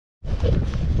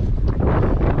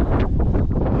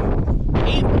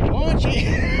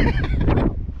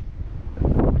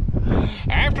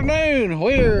afternoon.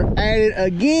 We're at it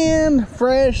again.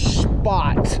 Fresh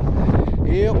spot.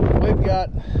 Yep, we've got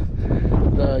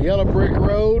the yellow brick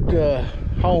road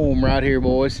home right here,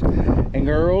 boys and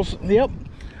girls. Yep.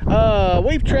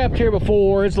 We've trapped here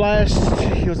before. Was it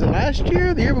last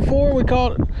year? The year before? We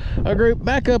caught a group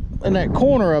back up in that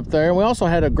corner up there, and we also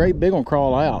had a great big one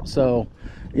crawl out. So,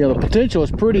 you know, the potential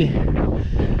is pretty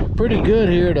good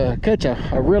here to catch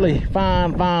a really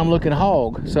fine looking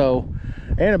hog. So,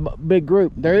 and a big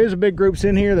group. There is a big groups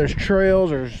in here. There's trails,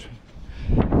 there's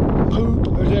poop,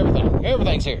 there's everything.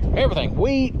 Everything's here. Everything.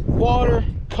 Wheat, water,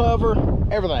 cover,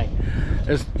 everything.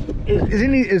 As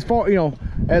far, you know,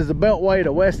 as the beltway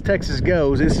to West Texas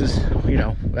goes, this is, you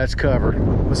know, that's covered.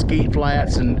 Mesquite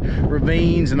flats and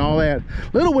ravines and all that.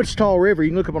 Little Wichita River, you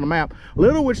can look up on the map.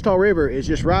 Little Wichita River is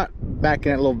just right back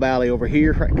in that little valley over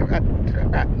here, right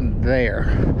there.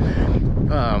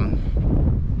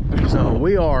 So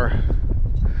we are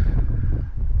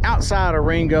outside of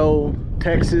Ringo,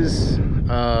 Texas.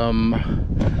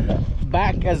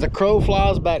 Back as the crow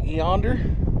flies back yonder,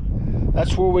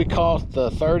 that's where we caught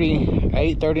the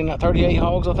 38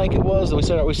 hogs, I think it was. We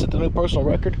set the new personal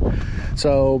record.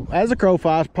 So as the crow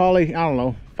flies, probably, I don't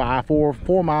know,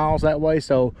 4 miles that way.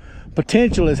 So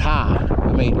potential is high.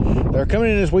 I mean, they're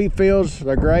coming in this wheat fields,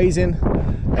 they're grazing,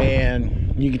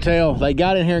 and you can tell they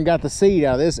got in here and got the seed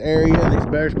out of this area, these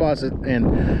bare spots.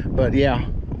 But yeah,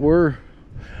 we're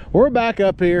back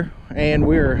up here, and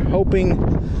we're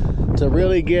hoping to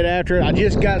really get after it. I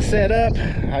just got set up.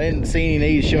 I didn't see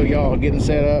any need to show y'all getting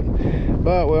set up,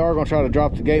 but we are going to try to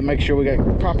drop the gate, make sure we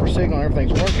got proper signal and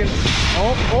everything's working.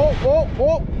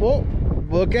 Oh,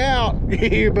 look out.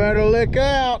 You better look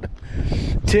out.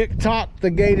 Tick tock, the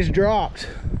gate is dropped.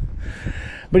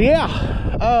 But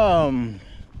yeah,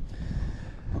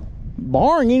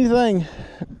 barring anything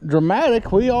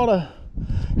dramatic, we ought to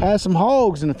have some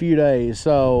hogs in a few days.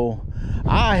 So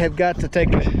I have got to take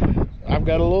I've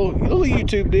got a little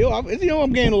YouTube deal. You know,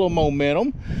 I'm gaining a little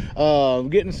momentum.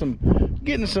 Getting some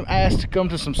asked to come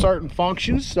to some certain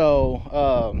functions.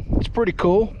 So it's pretty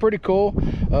cool.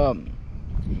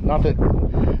 Not that,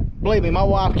 believe me, my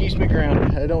wife keeps me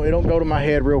grounded. It don't go to my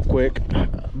head real quick.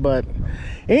 But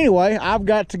anyway, I've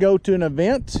got to go to an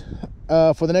event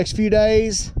for the next few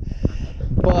days.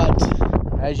 But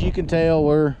as you can tell,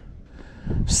 we're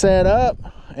set up.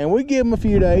 And we give them a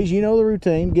few days, you know the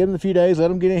routine. Give them a few days, let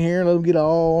them get in here and let them get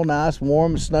all nice,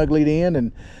 warm, and snuggled in,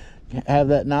 and have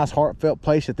that nice, heartfelt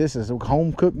place that this is a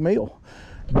home-cooked meal.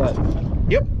 But,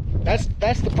 yep, that's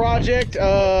the project. The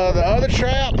other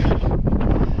trap,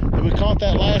 we caught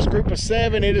that last group of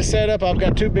 7. It is set up. I've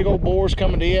got 2 big old boars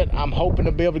coming to it. I'm hoping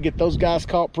to be able to get those guys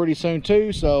caught pretty soon,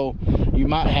 too. So you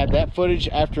might have that footage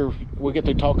after we get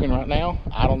through talking right now.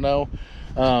 I don't know.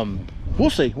 We'll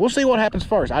see what happens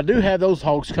first. I do have those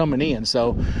hogs coming in,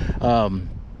 so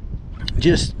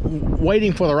just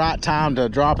waiting for the right time to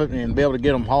drop it and be able to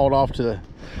get them hauled off to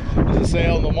the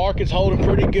sale. The market's holding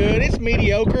pretty good. It's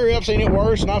mediocre. I've seen it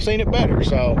worse and I've seen it better,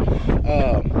 so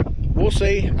we'll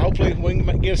see. Hopefully we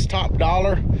can get us top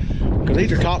dollar, because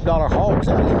these are top dollar hogs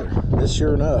out here. This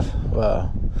sure enough.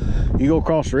 You go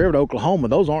across the river to Oklahoma,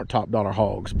 those aren't top dollar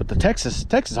hogs, but the Texas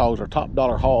hogs are top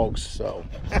dollar hogs. So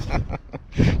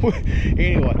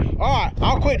anyway, all right,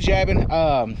 I'll quit jabbing.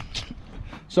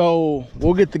 So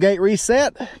we'll get the gate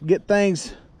reset, get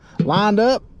things lined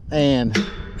up, and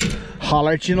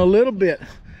holler at you in a little bit.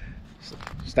 So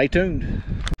stay tuned.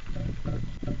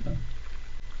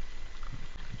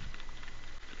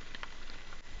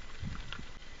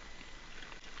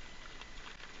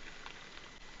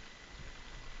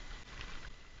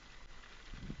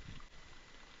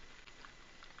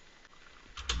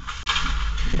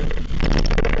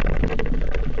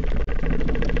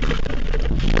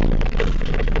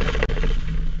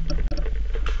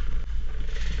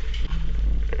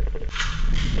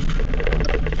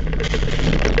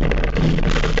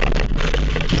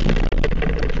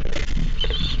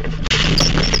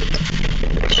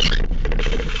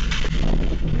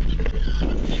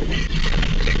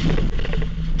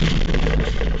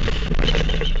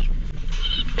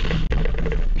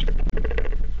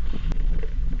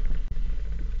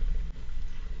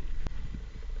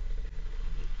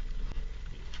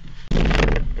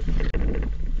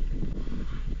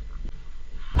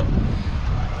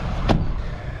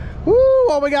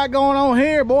 What we got going on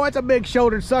here, boy? It's a big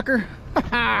shouldered sucker.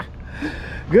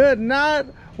 Good night.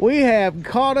 We have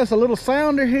caught us a little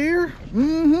sounder here.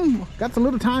 Got some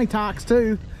little tiny tocks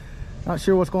too. Not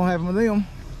sure what's gonna happen with them,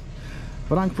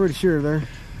 but I'm pretty sure they're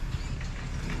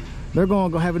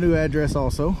gonna go have a new address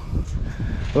also.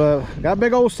 Got a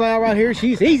big old sow right here.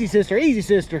 She's easy sister, easy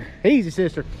sister, easy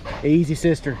sister, easy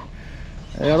sister.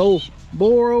 That old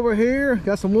boar over here.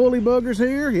 Got some woolly buggers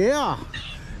here. Yeah.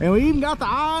 And we even got the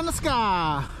eye in the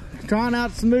sky. Trying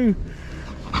out some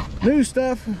new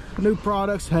stuff, new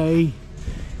products. Hey,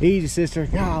 easy, sister.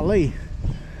 Golly.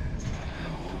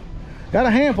 Got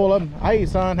a handful of them. Hey,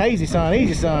 son. Easy, son.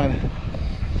 Easy, son.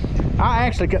 I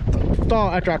actually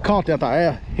thought after I caught that,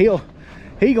 I thought,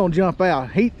 he gonna jump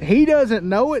out. He doesn't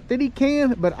know it that he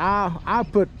can, but I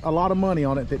put a lot of money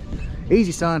on it. That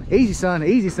easy, son. Easy, son.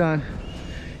 Easy, son.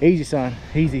 Easy, son.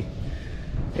 Easy.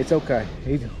 It's okay.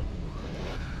 Easy.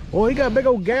 Well, he got a big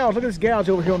old gouge. Look at this gouge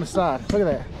over here on the side. Look at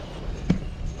that.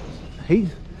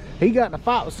 He got in a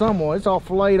fight with someone. It's all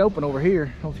filleted open over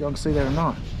here. I don't know if y'all can see that or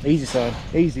not. Easy, son.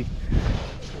 Easy.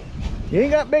 You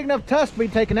ain't got big enough tusk to be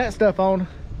taking that stuff on.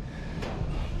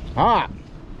 All right.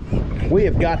 We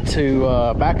have got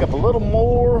to back up a little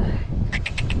more.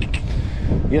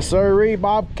 Yes, sir.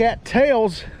 Bobcat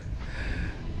tails.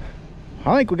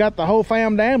 I think we got the whole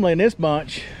family in this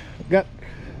bunch. Got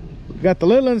the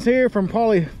little ones here from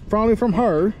probably from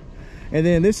her, and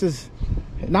then this is,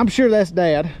 and I'm sure that's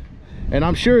Dad, and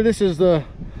I'm sure this is the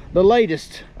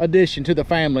latest addition to the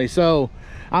family. So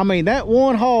I mean, that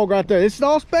one hog right there, this is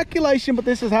all speculation, but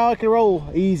this is how I can roll.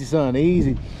 Easy, son.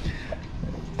 Easy.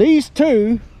 These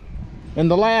two in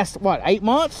the last, what, 8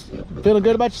 months, feeling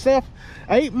good about yourself?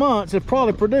 8 months have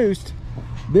probably produced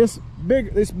this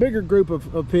bigger group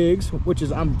of pigs, which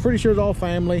is, I'm pretty sure, is all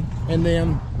family. And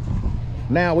then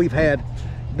now we've had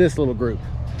this little group,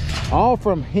 all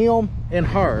from him and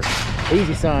her.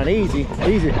 Easy, son. Easy,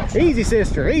 easy, easy,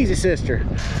 sister. Easy, sister.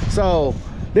 So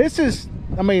this is,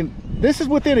 I mean, this is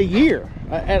within a year,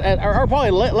 or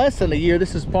probably less than a year.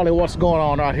 This is probably what's going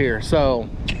on right here. So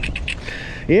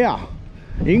yeah,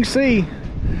 you can see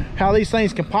how these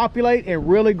things can populate and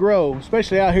really grow,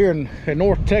 especially out here in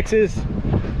North Texas,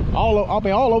 all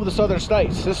over the southern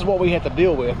states. This is what we have to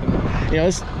deal with. And, you know,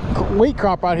 this wheat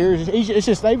crop right here, it's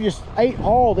just, they've just ate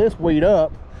all this wheat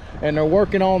up, and they're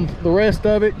working on the rest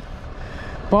of it.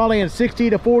 Probably in 60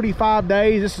 to 45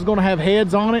 days, this is going to have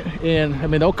heads on it, and I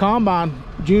mean, they'll combine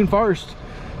June 1st.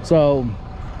 So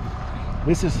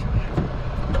this is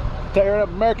tearing up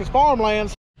America's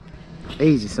farmlands.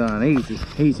 Easy, son. Easy.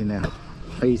 Easy now.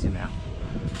 Easy now.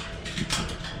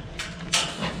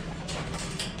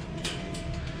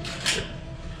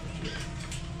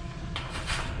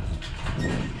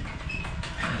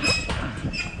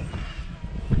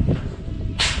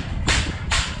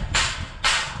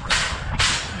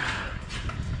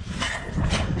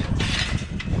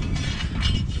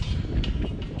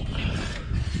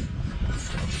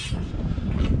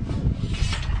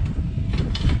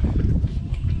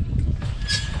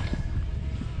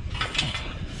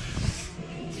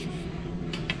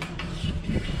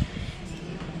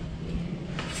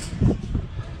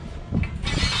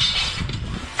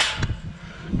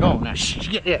 Go on now,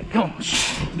 get that, come on,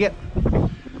 get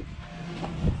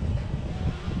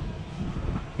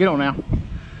on now.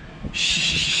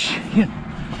 Shh,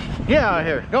 get out of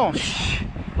here, go on. Shh.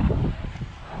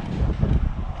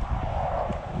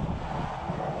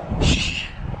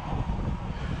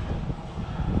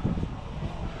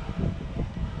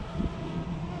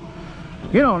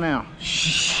 Get on now.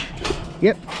 Shh.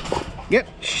 Get,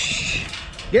 shh,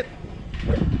 get.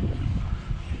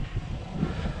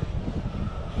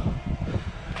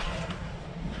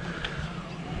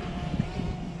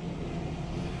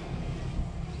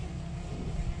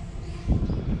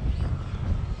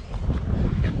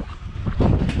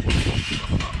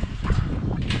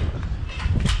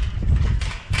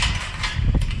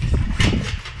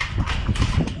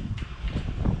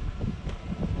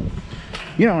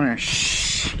 Get on there.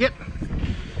 Shh. Get.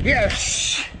 Yeah.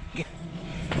 Shh. Get.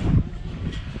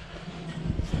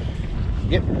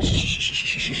 Get.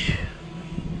 Shh.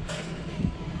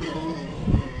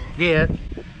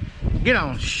 Get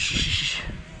on. Shh.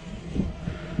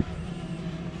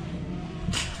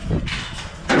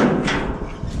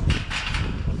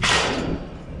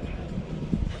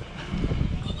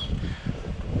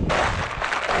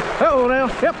 Oh, now.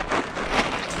 Yep.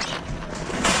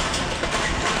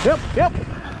 Yep.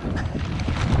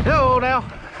 Hello now.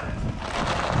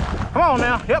 Come on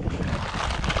now. Yep.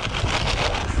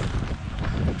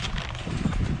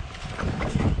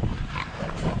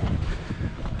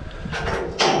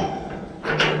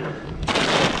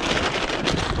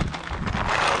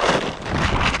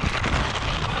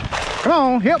 Come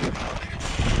on. Yep.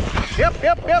 Yep.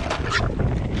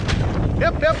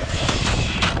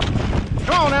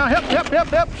 Come on now. Yep.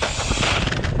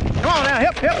 Come on now.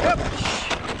 Yep.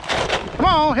 Come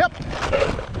on, yep.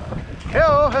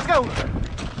 Yo, let's go.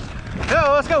 Yo,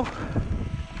 let's go.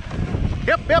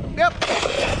 Yep.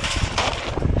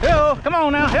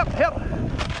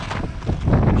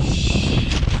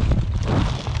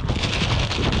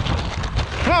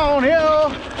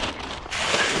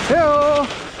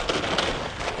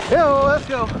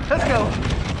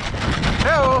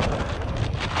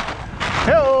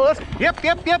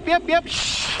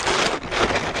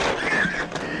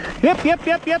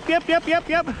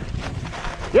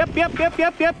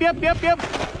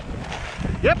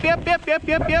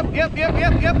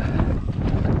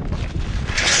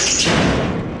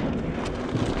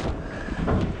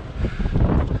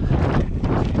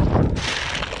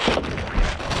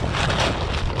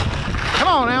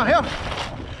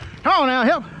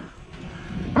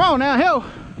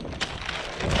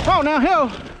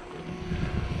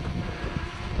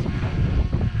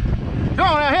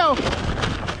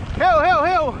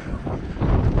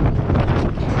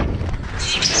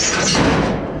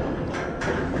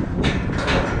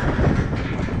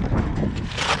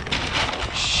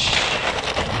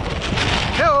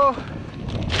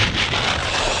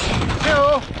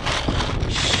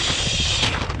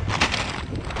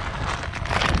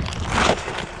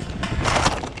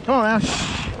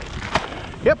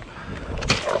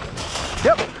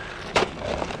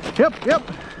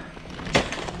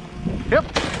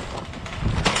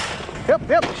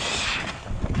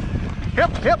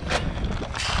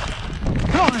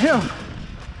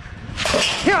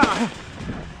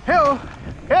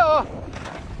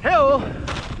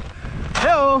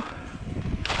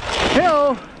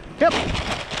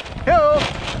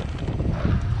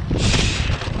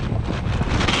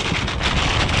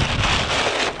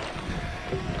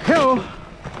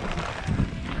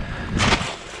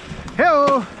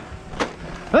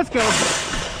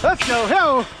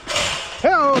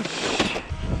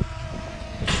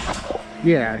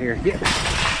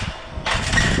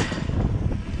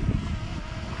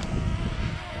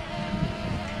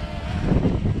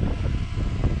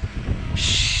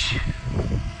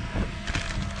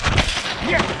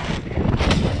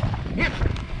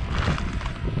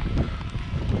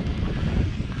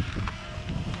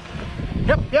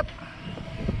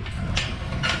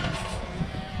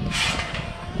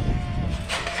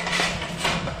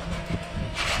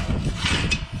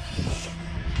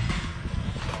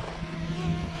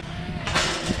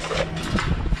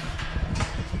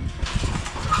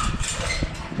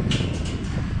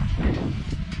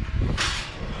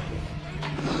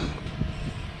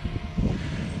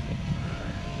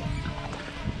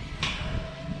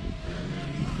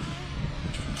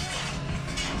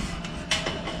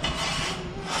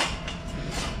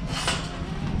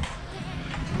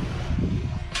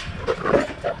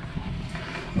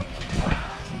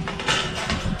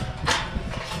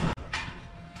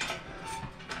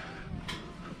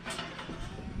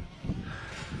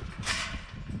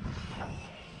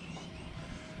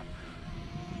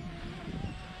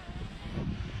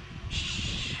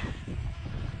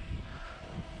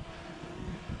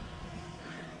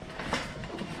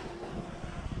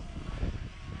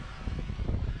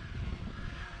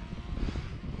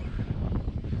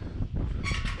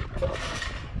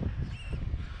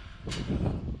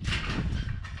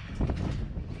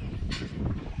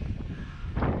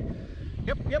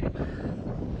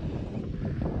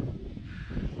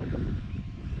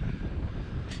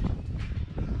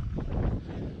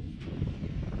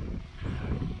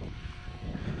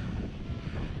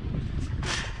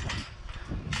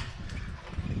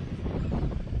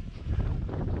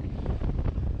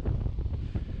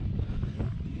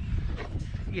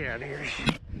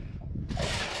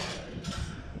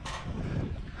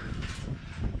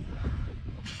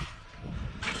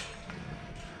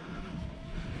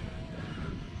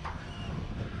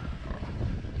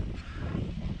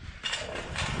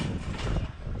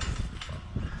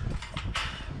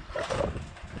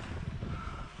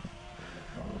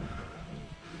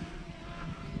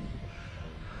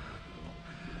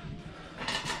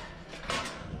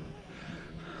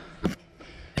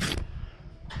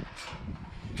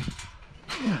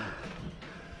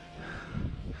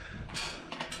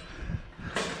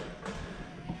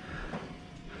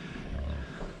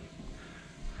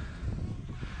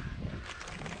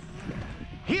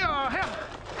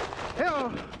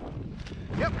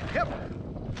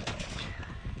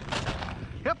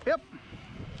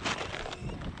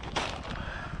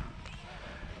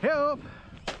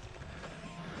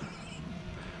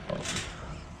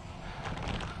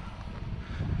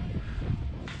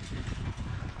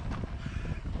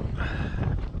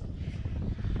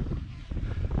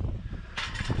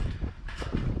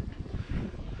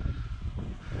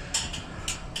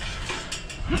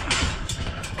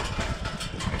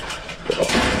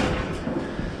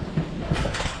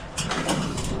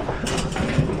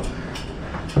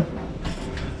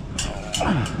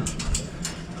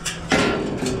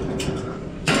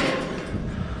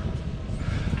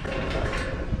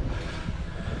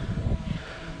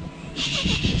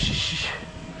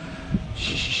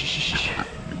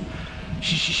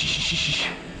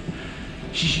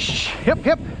 Hip,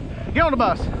 hip. Get on the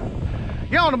bus.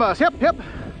 Get on the bus. Hip, hip.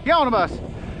 Get on the bus.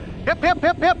 Hip, hip,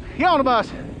 hip, hip. Get on the bus.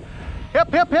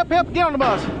 Hip, hip, hip, hip. Get on the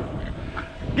bus.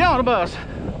 Get on the bus.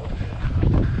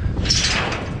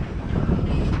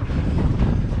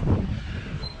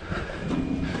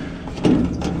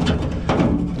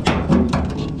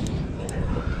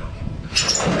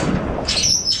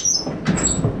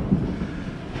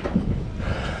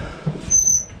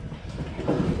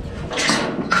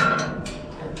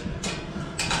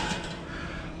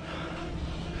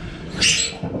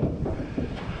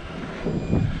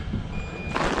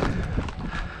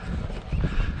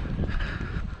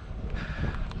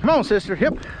 Come on, sister.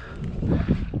 Hip.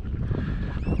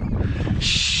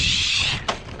 Shh.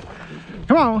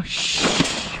 Come on. Shh.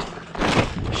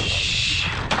 Shh.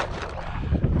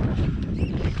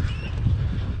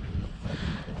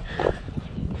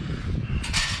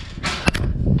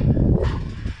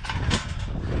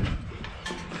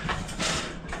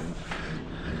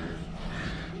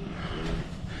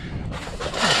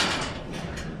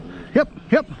 Hip,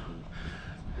 hip.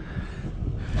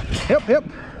 Hip, hip.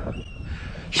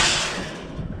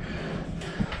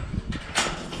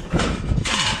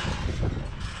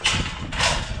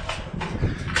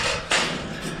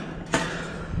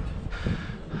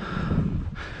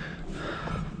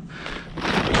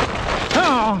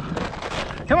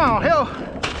 Come on, hill,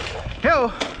 hill,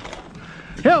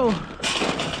 hill,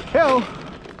 hill,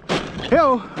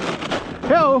 hill,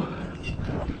 hill.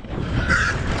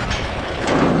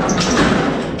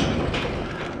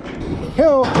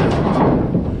 Hill.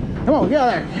 Come on, get out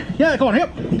of there. Get out of there, come on, hip.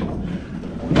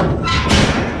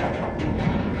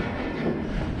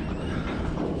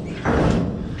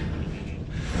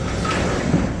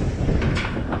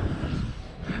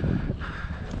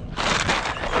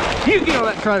 You get on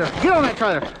that trailer. Get on that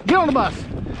trailer. Get on the bus.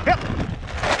 Yep.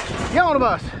 Get on the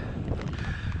bus.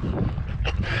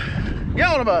 Get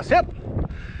on the bus. Yep.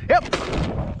 Yep.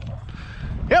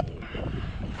 Yep.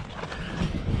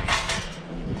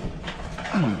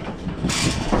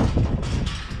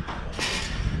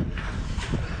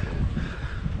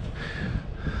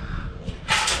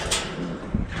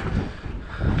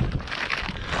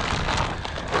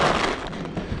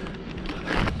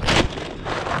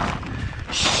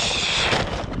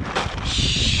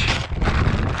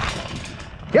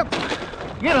 Yep,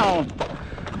 get on.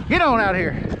 Get on out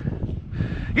here.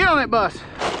 Get on that bus.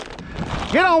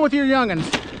 Get on with your youngins.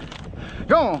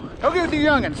 Go on, go get with your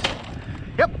youngins.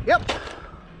 Yep, yep.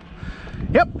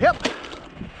 Yep, yep.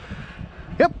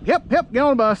 Yep, yep, yep, get on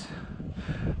the bus.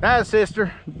 That's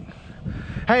sister.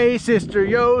 Hey sister,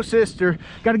 yo sister.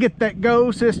 Gotta get that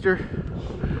go sister.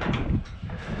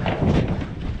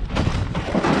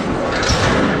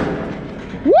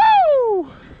 Woo!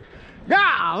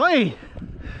 Golly!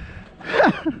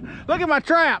 Look at my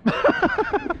trap.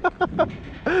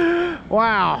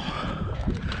 Wow.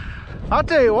 I'll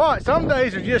tell you what, some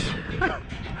days are just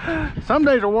some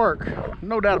days are work,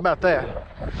 no doubt about that.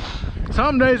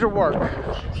 Some days are work.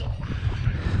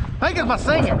 I think it's my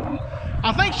singing.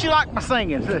 I think she liked my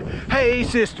singing. Hey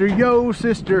sister, yo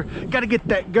sister, gotta get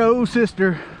that go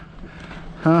sister.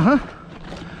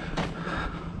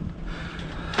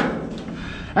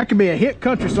 That could be a hit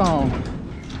country song.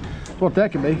 That's what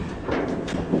that could be.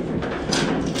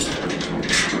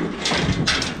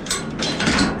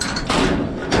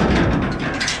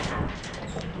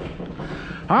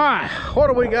 All right, what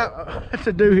do we got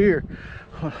to do here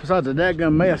besides a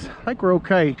dadgum mess? I think we're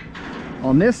okay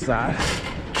on this side.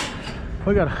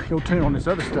 We gotta go tune on this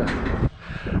other stuff.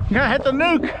 We gotta hit the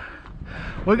nuke.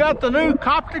 We got the new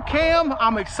copter cam.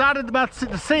 I'm excited about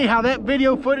to see how that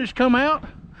video footage come out.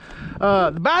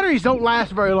 The batteries don't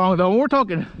last very long though. We're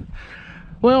talking,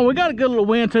 well, we got a good little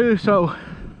wind too, so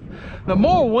the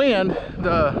more wind,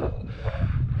 the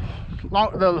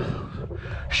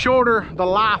shorter the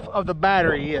life of the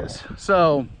battery is.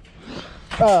 So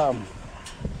I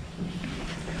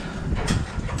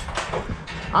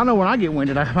know when I get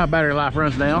winded, my battery life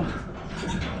runs down.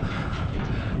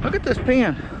 Look at this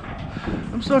pen.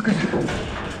 I'm suckers.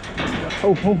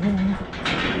 Oh, oh,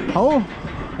 oh, oh.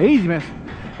 Easy, miss.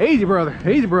 Easy, brother.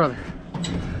 Easy, brother.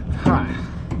 All right.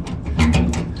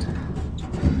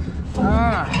 All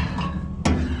right.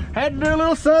 Had to do a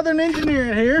little southern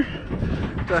engineering here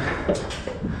to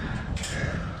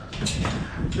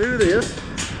do this.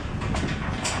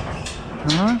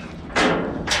 I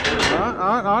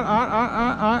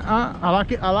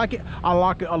like it. I like it. I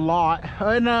like it a lot.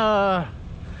 And I'll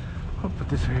put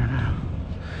this here now.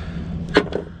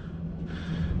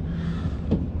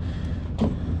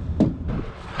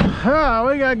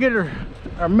 We gotta get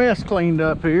our mess cleaned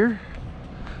up here.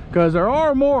 because there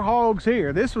are more hogs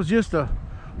here. This was just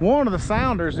one of the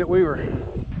sounders that we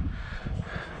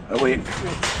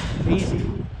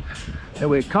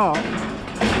caught.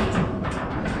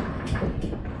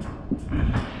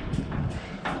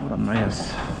 What a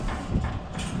mess.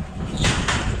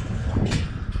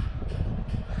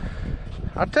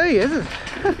 I tell you, this is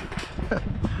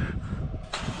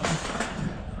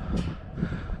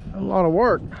a lot of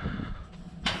work.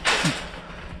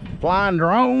 Flying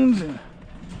drones and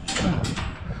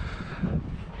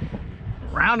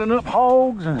rounding up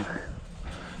hogs and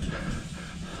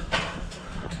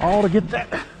all to get that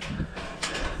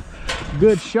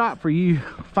good shot for you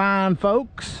fine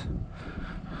folks.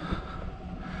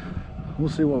 We'll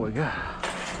see what we got.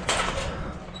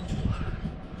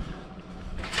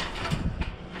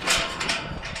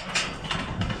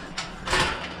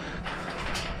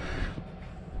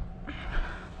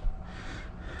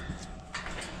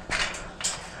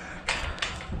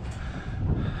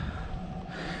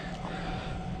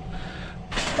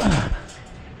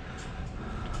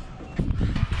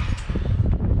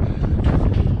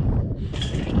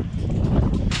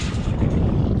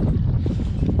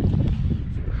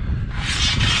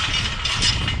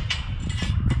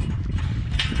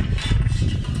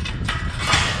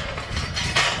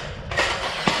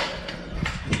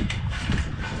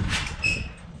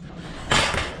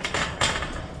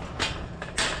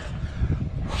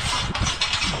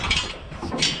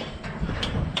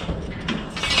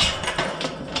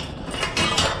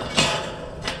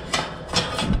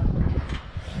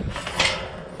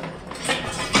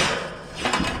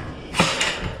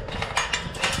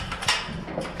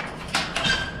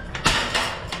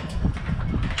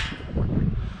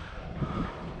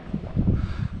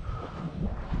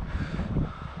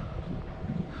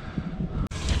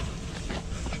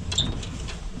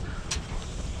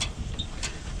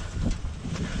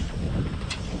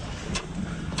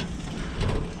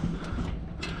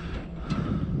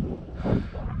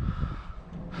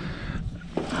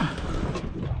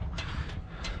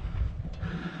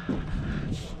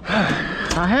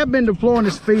 I have been deploying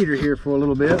this feeder here for a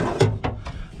little bit.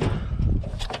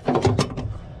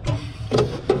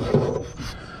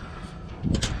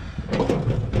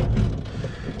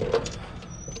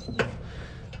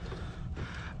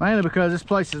 Mainly because this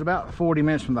place is about 40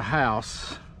 minutes from the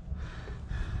house.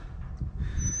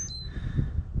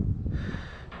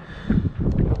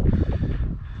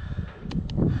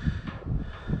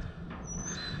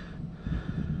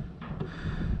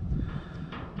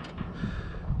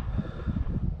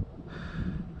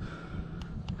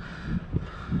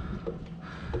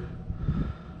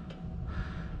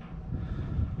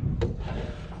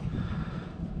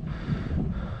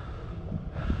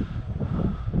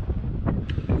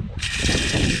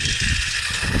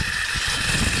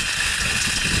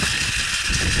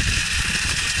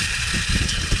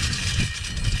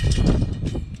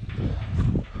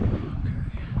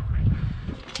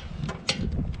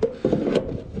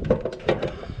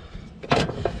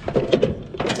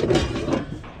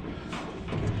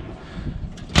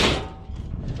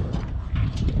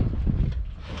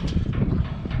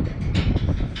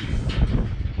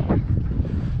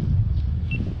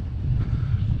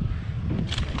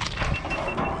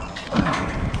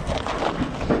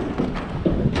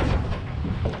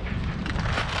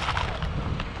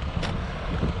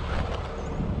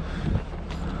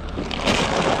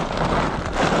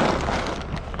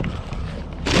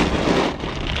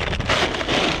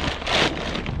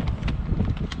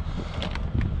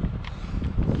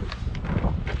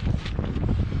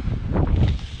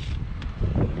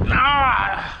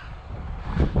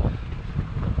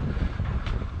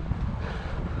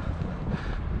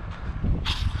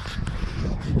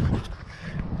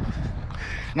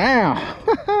 Now,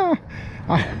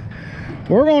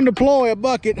 we're going to deploy a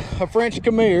bucket of French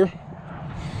Khmer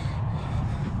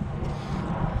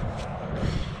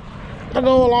to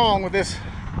go along with this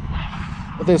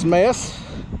mess.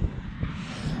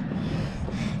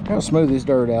 Gotta smooth this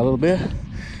dirt out a little bit.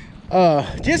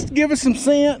 Just to give us some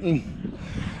scent and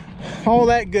all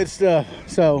that good stuff.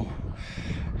 So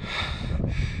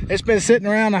it's been sitting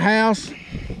around the house.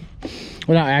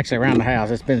 Well, not actually around the house.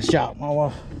 It's been shot.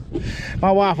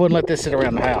 My wife wouldn't let this sit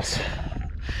around the house.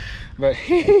 But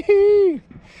I'm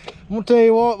gonna tell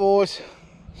you what, boys.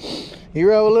 You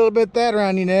rub a little bit of that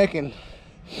around your neck and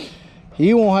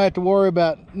you won't have to worry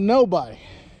about nobody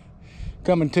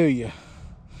coming to you.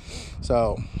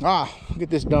 So, get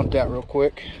this dumped out real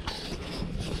quick.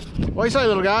 What do you say,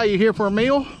 little guy? You here for a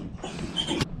meal?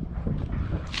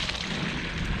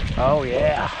 Oh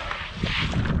yeah.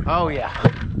 Oh yeah.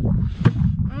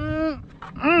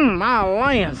 My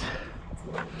lands.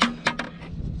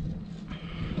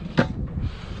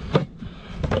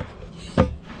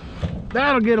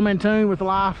 That'll get them in tune with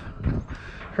life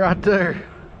right there.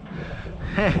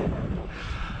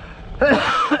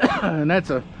 And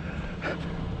that's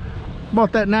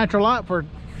bought that natural light for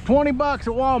 20 bucks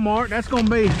at Walmart. That's gonna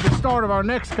be the start of our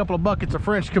next couple of buckets of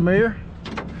French Khmer.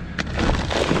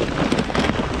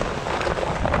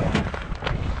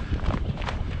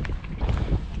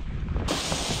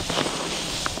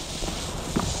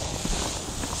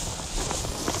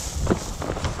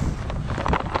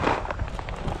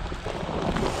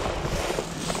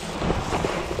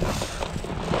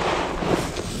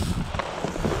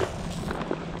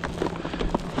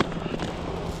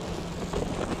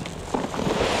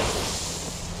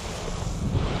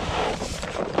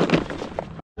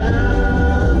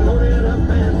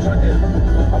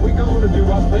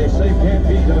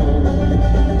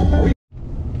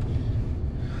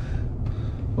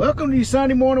 Welcome to your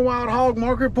Sunday morning Wild Hog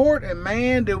Market Report, and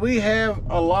man, do we have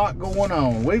a lot going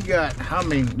on. We've got, I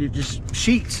mean, just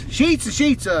sheets and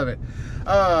sheets of it.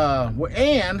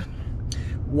 And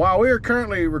while we're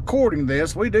currently recording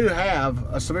this, we do have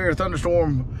a severe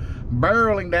thunderstorm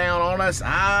barreling down on us.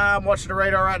 I'm watching the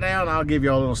radar right now, and I'll give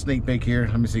you all a little sneak peek here.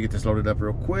 Let me see, get this loaded up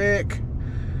real quick.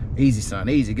 Easy, son,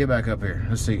 easy. Get back up here.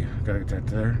 Let's see. Gotta get that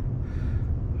there.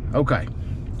 Okay.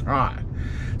 All right.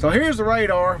 So here's the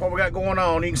radar, what we got going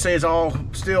on. You can see it's all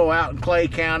still out in Clay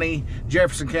County,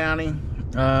 Jefferson County,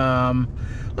 a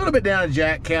little bit down in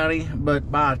Jack County,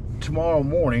 but by tomorrow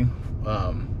morning,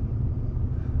 tomorrow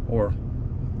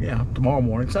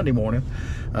morning, Sunday morning,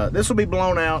 this will be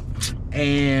blown out,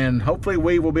 and hopefully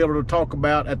we will be able to talk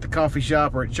about at the coffee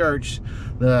shop or at church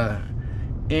the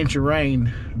inch of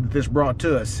rain that this brought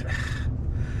to us.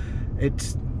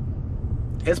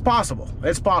 It's possible.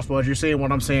 It's possible. As you're seeing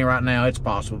what I'm seeing right now, it's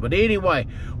possible. But anyway,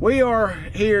 we are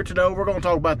here today. We're going to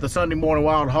talk about the Sunday morning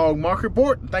Wild Hog Market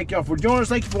Report. Thank y'all for joining us.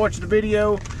 Thank you for watching the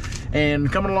video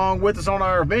and coming along with us on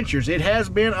our adventures. It has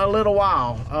been a little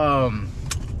while.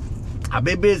 I've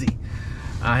been busy.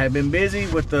 I have been busy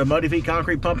with the Muddyfeet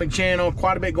concrete pumping channel.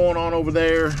 Quite a bit going on over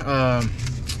there.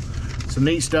 Some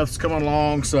neat stuff's coming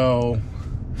along. So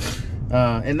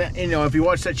and that, you know, if you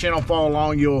watch that channel, follow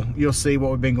along, you'll see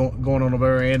what we've been going on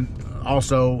over there, and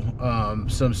also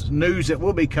some news that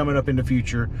will be coming up in the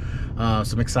future.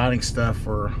 Some exciting stuff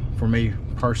for me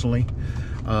personally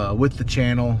with the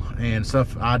channel, and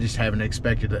stuff I just haven't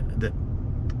expected that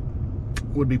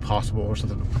would be possible or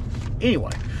something.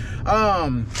 Anyway,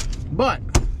 but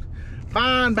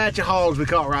fine batch of hogs we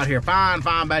caught right here. Fine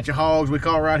batch of hogs we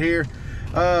caught right here.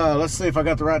 Let's see if I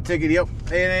got the right ticket. Yep,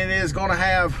 and it is gonna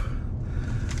have.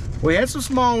 We had some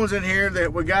small ones in here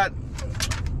that we got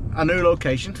a new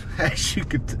location, as you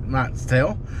could not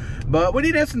tell. But we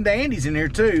did have some dandies in here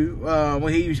too.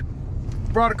 He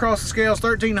brought across the scales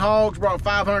 13 hogs, brought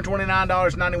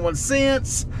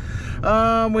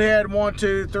 $529.91. We had 1,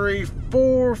 2, 3,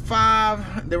 4,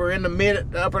 5. They were in the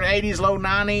mid upper 80s, low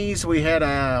 90s. We had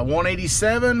a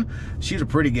 187. She's a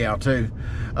pretty gal too.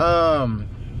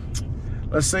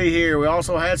 Let's see here. We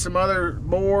also had some other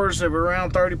boars that were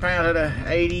around 30 pounds at a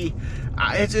 80.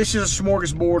 It's just a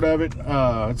smorgasbord of it.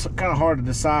 It's kind of hard to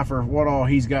decipher what all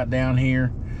he's got down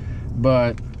here.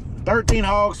 But 13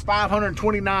 hogs,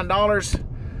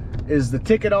 $529 is the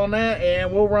ticket on that.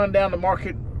 And we'll run down the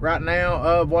market right now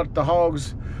of what the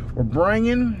hogs were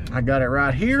bringing. I got it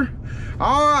right here.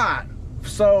 All right.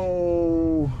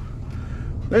 So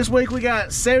this week we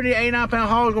got 70 to 89 pound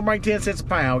hogs gonna bring 10 cents a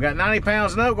pound. We got 90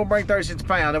 pounds and up gonna bring 30 cents a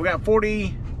pound. Then we got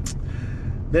 40,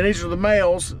 then these are the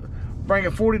males,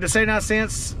 bringing 40 to 79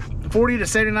 cents. 40 to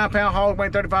 79 pound hogs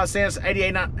bring 35 cents. 80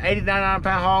 to 99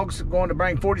 pound hogs going to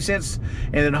bring 40 cents.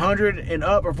 And then 100 and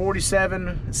up are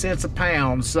 47 cents a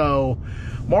pound. So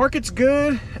market's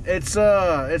good. It's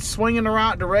swinging the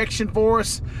right direction for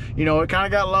us. You know, it kind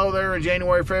of got low there in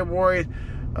January, February.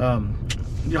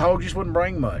 The hogs just wouldn't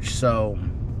bring much. So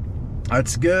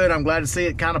that's good. I'm glad to see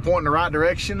it kind of pointing the right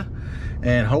direction,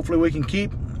 and hopefully we can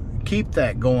keep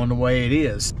that going the way it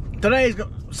is. Today's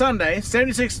Sunday,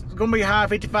 76 is gonna be high,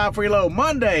 55 for your low.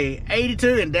 Monday,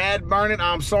 82, and dad burn it.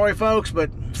 I'm sorry folks, but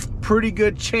pretty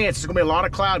good chance it's gonna be a lot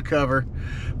of cloud cover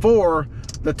for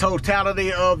the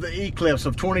totality of the eclipse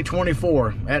of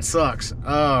 2024. That sucks.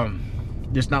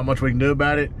 Just not much we can do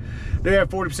about it. Do have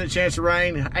 40% chance of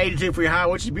rain, 82 for your high,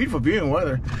 which is beautiful viewing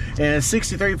weather, and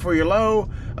 63 for your low.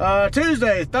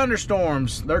 Tuesday,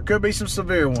 thunderstorms. There could be some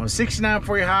severe ones. 69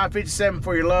 for your high, 57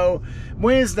 for your low.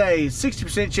 Wednesday,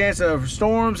 60% chance of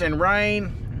storms and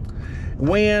rain,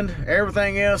 wind,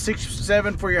 everything else.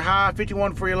 67 for your high,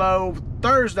 51 for your low.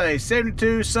 Thursday,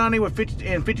 72 sunny with 50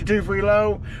 and 52 for your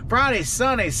low. Friday,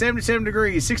 sunny, 77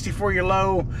 degrees, 60 for your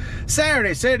low.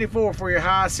 Saturday, 74 for your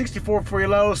high, 64 for your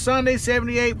low. Sunday,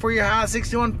 78 for your high,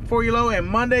 61 for your low. And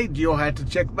Monday, you'll have to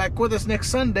check back with us next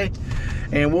Sunday,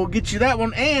 and we'll get you that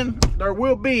one. And there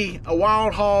will be a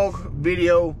Wild Hog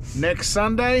video next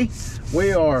Sunday.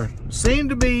 We seem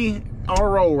to be on a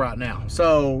roll right now,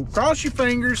 so cross your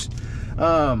fingers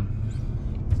that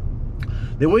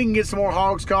we can get some more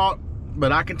hogs caught.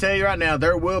 But I can tell you right now,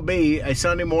 there will be a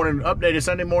updated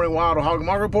Sunday morning Wild Hog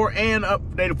Market Report and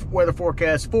updated weather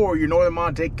forecast for your northern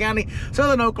Montague County,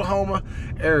 southern Oklahoma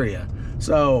area.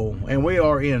 So, and we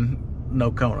are in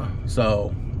Nocona,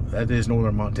 so that is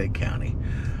northern Montague County.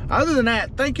 Other than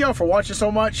that, thank y'all for watching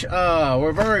so much.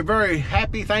 We're very, very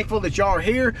happy, thankful that y'all are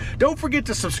here. Don't forget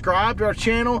to subscribe to our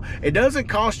channel. It doesn't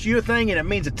cost you a thing, and it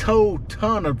means a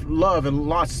ton of love and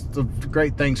lots of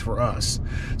great things for us.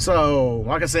 So,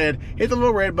 like I said, hit the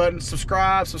little red button,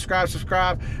 subscribe.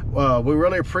 We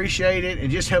really appreciate it. It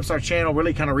just helps our channel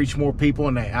really kind of reach more people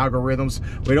in the algorithms.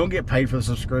 We don't get paid for the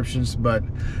subscriptions, but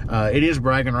it is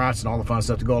bragging rights and all the fun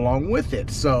stuff to go along with it.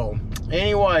 So,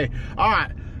 anyway, all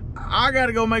right. I got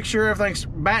to go make sure everything's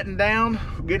battened down,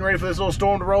 getting ready for this little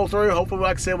storm to roll through. Hopefully,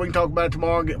 like I said, we can talk about it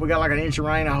tomorrow. We got like an inch of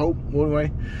rain, I hope.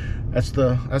 Anyway, that's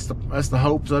the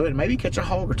hopes of it. Maybe catch a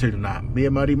hog or two tonight. Be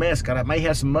a muddy mess. I may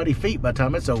have some muddy feet by the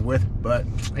time it's over with. But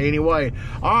anyway,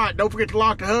 all right. Don't forget to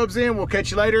lock the hubs in. We'll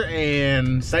catch you later,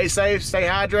 and stay safe, stay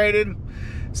hydrated.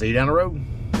 See you down the road.